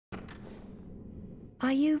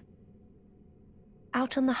Are you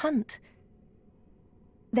out on the hunt?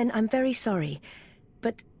 Then I'm very sorry,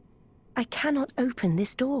 but I cannot open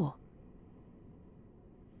this door.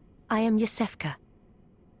 I am Iosefka.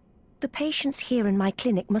 The patients here in my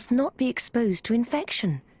clinic must not be exposed to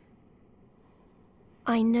infection.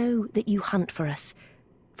 I know that you hunt for us,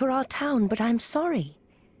 for our town, but I'm sorry.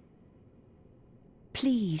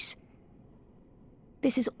 Please.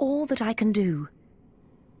 This is all that I can do.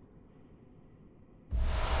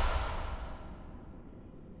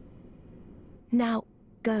 Now,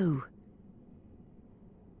 go.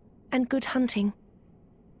 And good hunting.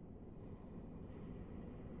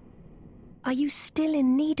 Are you still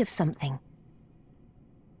in need of something?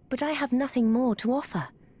 But I have nothing more to offer.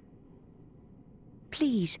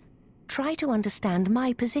 Please, try to understand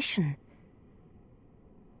my position.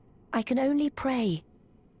 I can only pray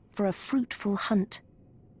for a fruitful hunt.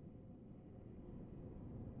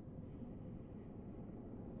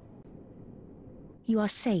 You are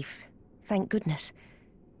safe, thank goodness.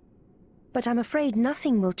 But I'm afraid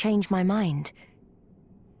nothing will change my mind.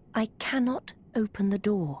 I cannot open the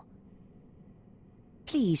door.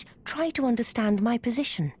 Please, try to understand my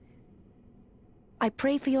position. I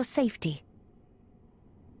pray for your safety.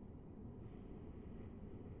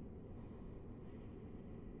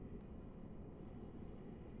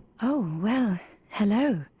 Oh, well,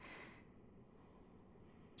 hello.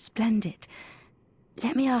 Splendid.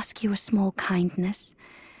 Let me ask you a small kindness.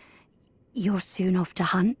 You're soon off to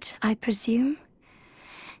hunt, I presume?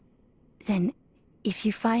 Then, if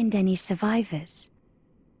you find any survivors,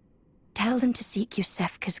 tell them to seek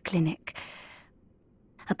Iosefka's clinic.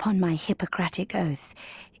 Upon my Hippocratic oath,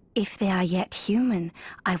 if they are yet human,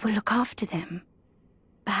 I will look after them.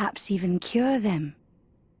 Perhaps even cure them.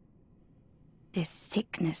 This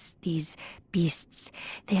sickness, these beasts,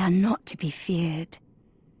 they are not to be feared.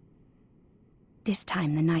 This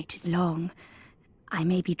time the night is long. I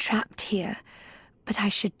may be trapped here, but I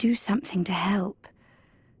should do something to help.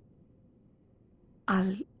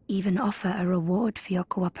 I'll even offer a reward for your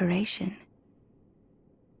cooperation.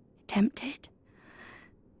 Tempted?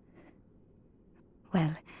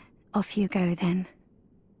 Well, off you go then.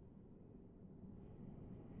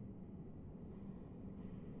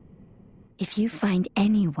 If you find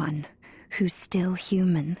anyone who's still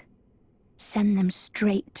human, send them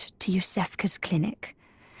straight to Iosefka's clinic.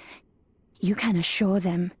 You can assure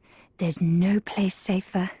them there's no place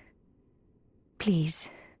safer. Please,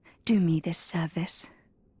 do me this service.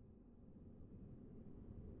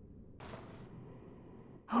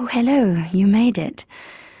 Oh, hello, you made it.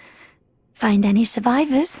 Find any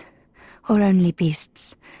survivors? Or only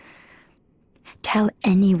beasts? Tell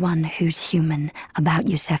anyone who's human about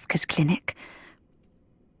Iosefka's clinic.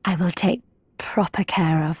 I will take proper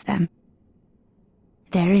care of them.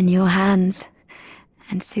 They're in your hands,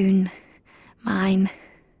 and soon mine.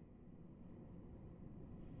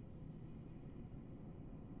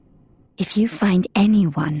 If you find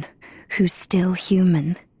anyone who's still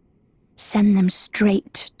human, send them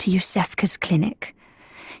straight to Iosefka's clinic.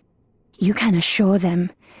 You can assure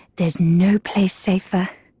them there's no place safer.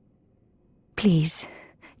 Please,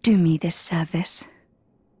 do me this service.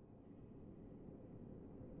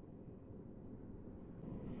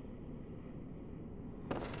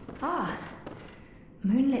 Ah,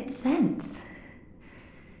 moonlit scents.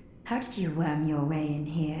 How did you worm your way in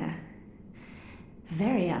here?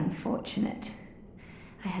 Very unfortunate.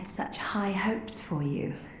 I had such high hopes for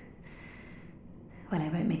you. Well, I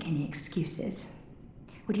won't make any excuses.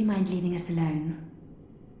 Would you mind leaving us alone?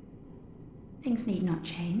 Things need not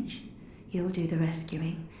change. You'll do the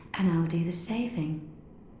rescuing, and I'll do the saving.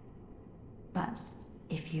 But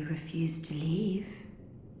if you refuse to leave...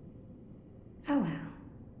 Oh well.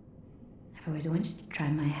 I've always wanted to try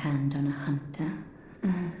my hand on a hunter.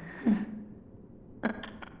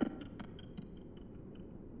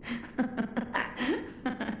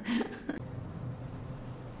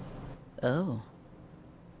 Oh.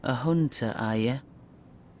 A hunter, are you?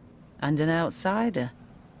 And an outsider?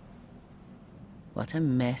 What a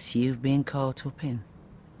mess you've been caught up in.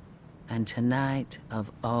 And tonight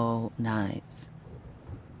of all nights.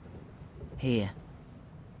 Here,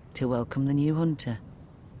 to welcome the new hunter.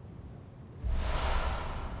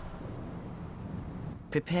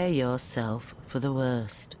 Prepare yourself for the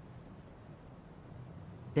worst.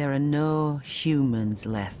 There are no humans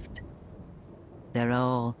left. They're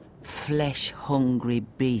all flesh-hungry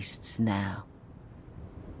beasts now.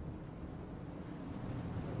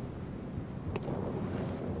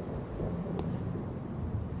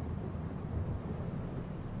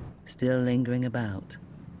 Still lingering about?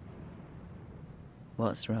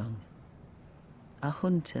 What's wrong? A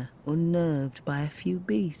hunter unnerved by a few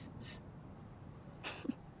beasts.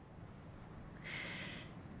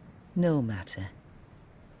 No matter.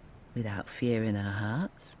 Without fear in our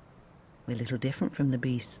hearts, we're little different from the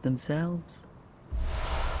beasts themselves.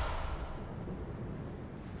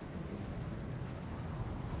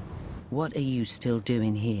 What are you still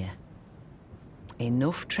doing here?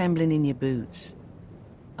 Enough trembling in your boots.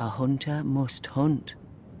 A hunter must hunt.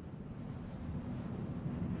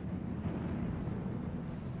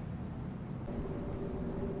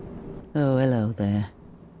 Oh, hello there.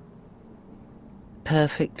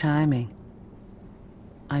 Perfect timing.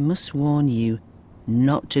 I must warn you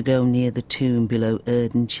not to go near the tomb below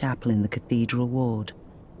Erden Chapel in the Cathedral Ward.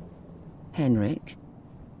 Henrik,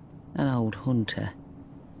 an old hunter,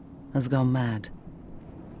 has gone mad.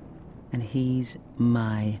 And he's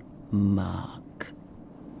my mark.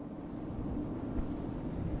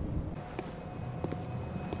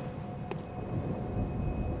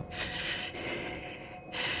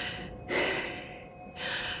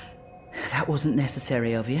 That wasn't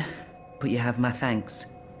necessary of you, but you have my thanks.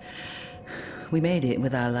 We made it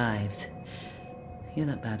with our lives. You're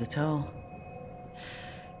not bad at all.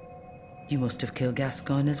 You must have killed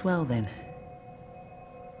Gascoigne as well, then.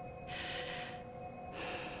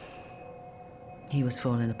 He was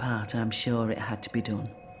falling apart, and I'm sure it had to be done.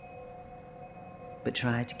 But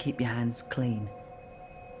try to keep your hands clean.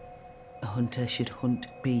 A hunter should hunt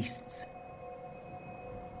beasts.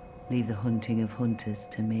 Leave the hunting of hunters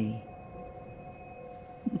to me.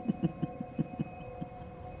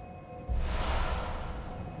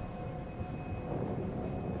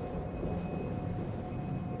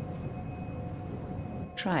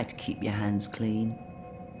 Try to keep your hands clean.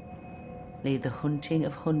 Leave the hunting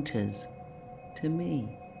of hunters to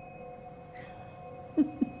me.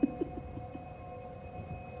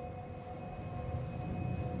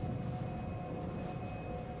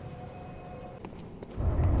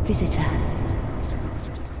 Visitor,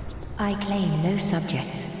 I claim no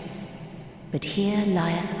subjects, but here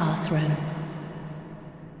lieth our throne.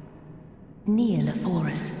 Kneel afore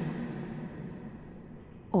us,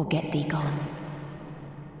 or get thee gone.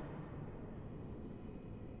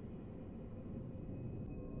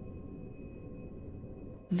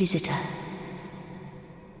 Visitor,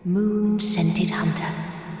 moon-scented hunter.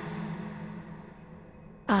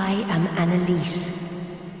 I am Annalise,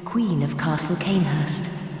 Queen of Castle Canehurst.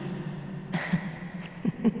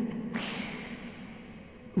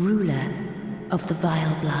 Ruler of the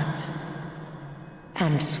Vilebloods,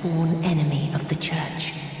 and sworn enemy of the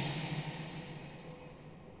Church.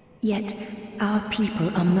 Yet our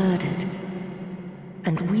people are murdered,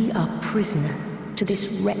 and we are prisoner to this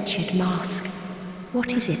wretched mask.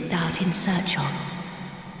 What is it thou art in search of?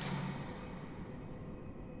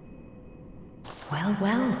 Well,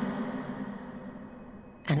 well.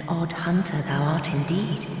 An odd hunter thou art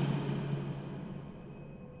indeed.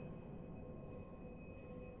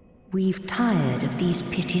 We've tired of these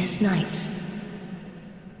piteous nights.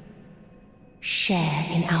 Share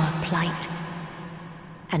in our plight,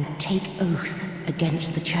 and take oath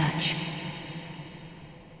against the Church.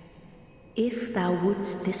 If thou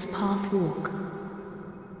wouldst this path walk,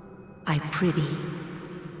 I prithee,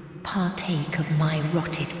 partake of my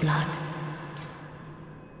rotted blood.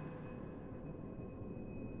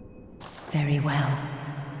 Very well.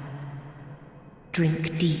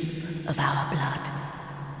 Drink deep of our blood.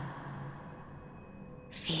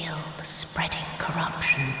 Feel the spreading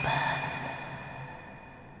corruption burn.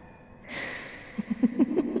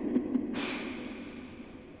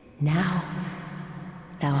 Now,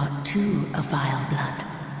 thou art too a Vileblood.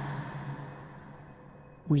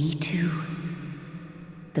 We two,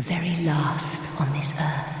 the very last on this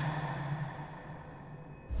earth.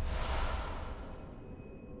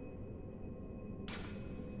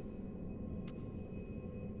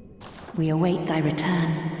 We await thy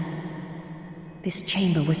return. This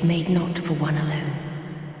chamber was made not for one alone,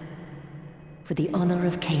 for the honor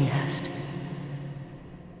of Canehurst.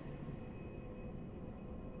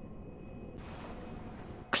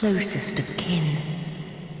 Closest of kin,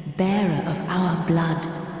 bearer of our blood,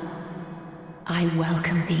 I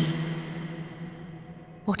welcome thee.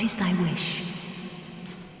 What is thy wish?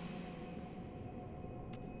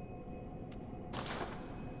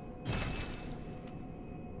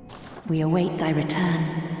 We await thy return.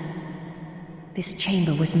 This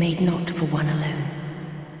chamber was made not for one alone,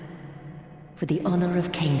 for the honor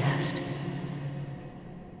of Canehurst.